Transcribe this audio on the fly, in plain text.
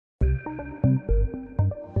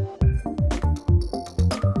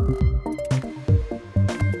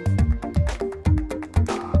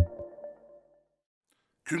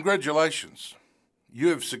Congratulations! You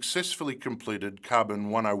have successfully completed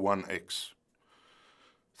Carbon101x.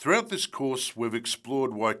 Throughout this course, we've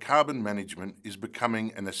explored why carbon management is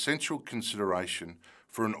becoming an essential consideration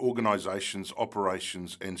for an organisation's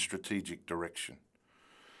operations and strategic direction.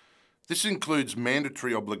 This includes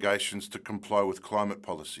mandatory obligations to comply with climate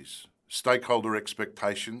policies, stakeholder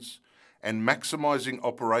expectations, and maximising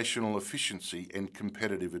operational efficiency and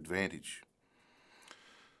competitive advantage.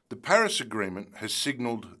 The Paris Agreement has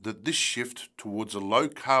signalled that this shift towards a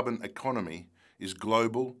low-carbon economy is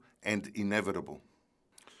global and inevitable.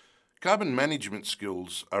 Carbon management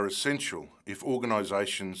skills are essential if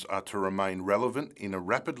organisations are to remain relevant in a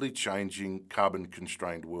rapidly changing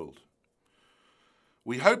carbon-constrained world.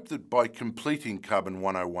 We hope that by completing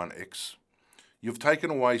Carbon101x, you've taken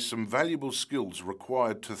away some valuable skills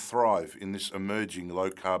required to thrive in this emerging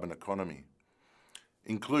low-carbon economy,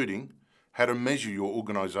 including how to measure your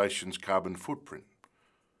organisation's carbon footprint,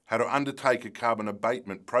 how to undertake a carbon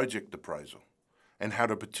abatement project appraisal, and how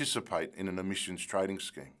to participate in an emissions trading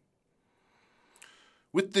scheme.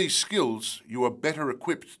 With these skills, you are better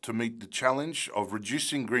equipped to meet the challenge of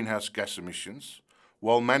reducing greenhouse gas emissions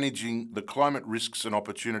while managing the climate risks and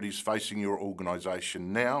opportunities facing your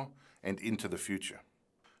organisation now and into the future.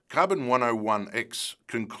 Carbon101x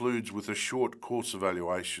concludes with a short course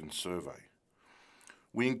evaluation survey.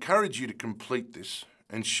 We encourage you to complete this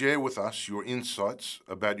and share with us your insights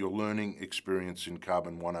about your learning experience in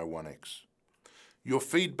Carbon101x. Your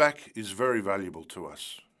feedback is very valuable to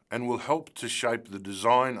us and will help to shape the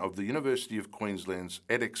design of the University of Queensland's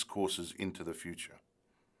edX courses into the future.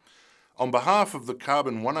 On behalf of the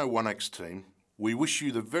Carbon101x team, we wish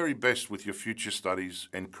you the very best with your future studies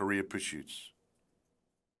and career pursuits.